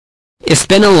It's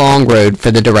been a long road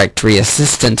for the directory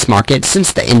assistance market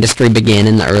since the industry began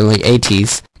in the early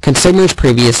 80s. Consumers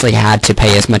previously had to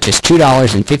pay as much as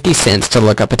 $2.50 to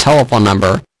look up a telephone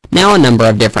number. Now a number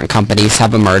of different companies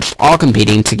have emerged, all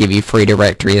competing to give you free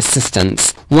directory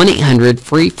assistance.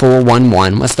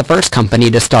 1-800-FREE-411 was the first company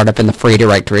to start up in the free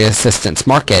directory assistance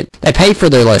market. They pay for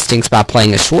their listings by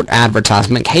playing a short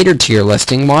advertisement catered to your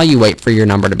listing while you wait for your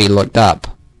number to be looked up.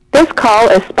 This call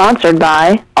is sponsored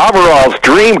by Overall's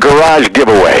Dream Garage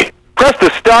Giveaway. Press the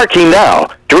star key now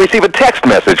to receive a text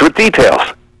message with details.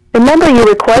 The number you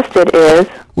requested is...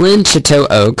 Lynn Chateau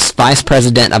Oaks, Vice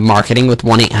President of Marketing with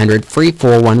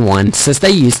 1-800-FREE-411, says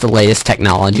they use the latest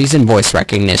technologies in voice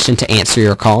recognition to answer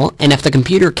your call, and if the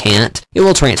computer can't, it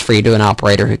will transfer you to an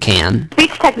operator who can.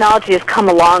 Speech technology has come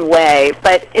a long way,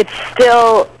 but it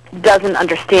still doesn't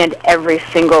understand every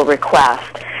single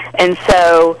request. And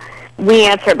so we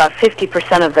answer about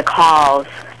 50% of the calls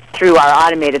through our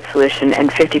automated solution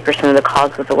and 50% of the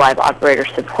calls with the live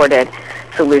operator-supported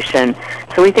solution.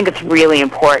 So we think it's really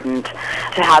important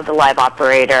to have the live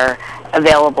operator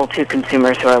available to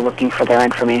consumers who are looking for their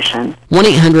information.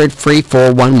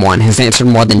 1-800-FREE-411 has answered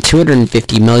more than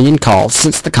 250 million calls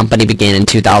since the company began in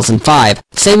 2005,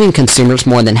 saving consumers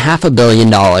more than $500 million.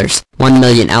 1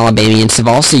 million Alabamians have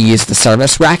also used the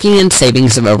service, racking in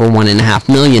savings of over $1.5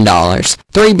 million.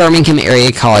 3 Birmingham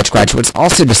area college graduates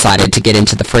also decided to get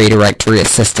into the free directory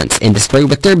assistance industry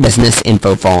with their business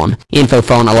Infophone.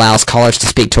 Infophone allows callers to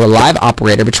speak to a live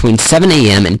operator between 7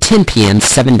 a.m. and 10 p.m.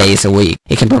 7 days a week.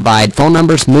 It can provide phone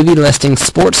numbers, movie listings,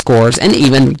 sports scores, and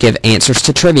even give answers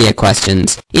to trivia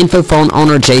questions. Infophone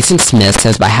owner Jason Smith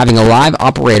says by having a live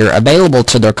operator available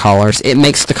to their callers, it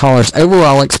makes the caller's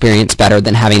overall experience better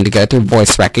than having to go through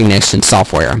voice recognition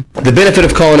software. The benefit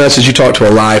of calling us is you talk to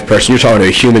a live person, you're talking to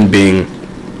a human being,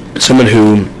 someone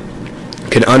who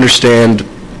can understand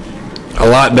a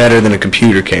lot better than a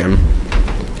computer can.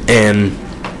 And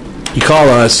you call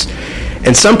us,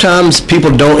 and sometimes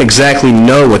people don't exactly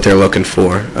know what they're looking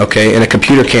for, okay? And a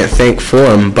computer can't think for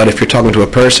them, but if you're talking to a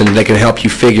person, they can help you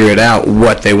figure it out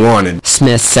what they wanted.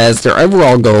 Smith says their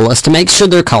overall goal is to make sure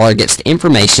their caller gets the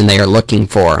information they are looking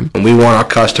for. And we want our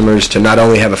customers to not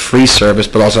only have a free service,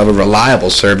 but also have a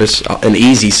reliable service, an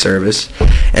easy service,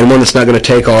 and one that's not going to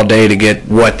take all day to get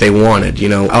what they wanted. You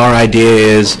know, our idea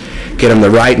is get them the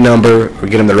right number or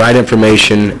get them the right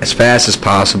information as fast as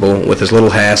possible with as little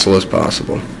hassle as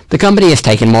possible. The company has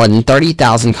taken more than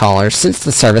 30,000 callers since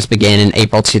the service began in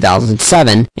April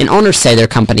 2007, and owners say their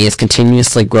company is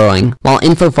continuously growing. While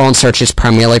Infophone searches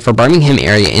primarily for Birmingham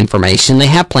area information, they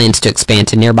have plans to expand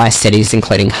to nearby cities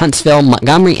including Huntsville,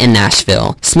 Montgomery, and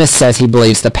Nashville. Smith says he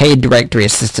believes the paid directory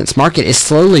assistance market is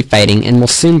slowly fading and will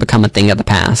soon become a thing of the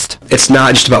past. It's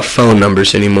not just about phone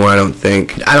numbers anymore, I don't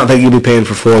think. I don't think you'll be paying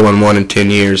for 411 in 10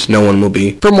 years. No one will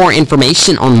be. For more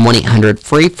information on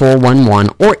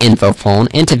 1-800-FREE-411 or Infophone,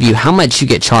 and to view how much you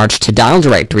get charged to dial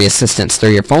directory assistance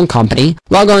through your phone company,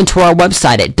 log on to our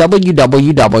website at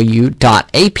www.apr.org,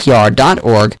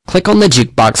 click on the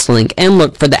jukebox link, and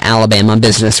look for the Alabama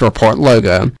Business Report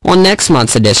logo. On next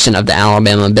month's edition of the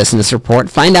Alabama Business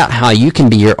Report, find out how you can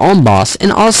be your own boss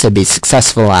and also be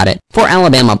successful at it. For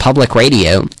Alabama Public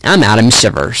Radio, I'm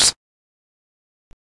Shivers.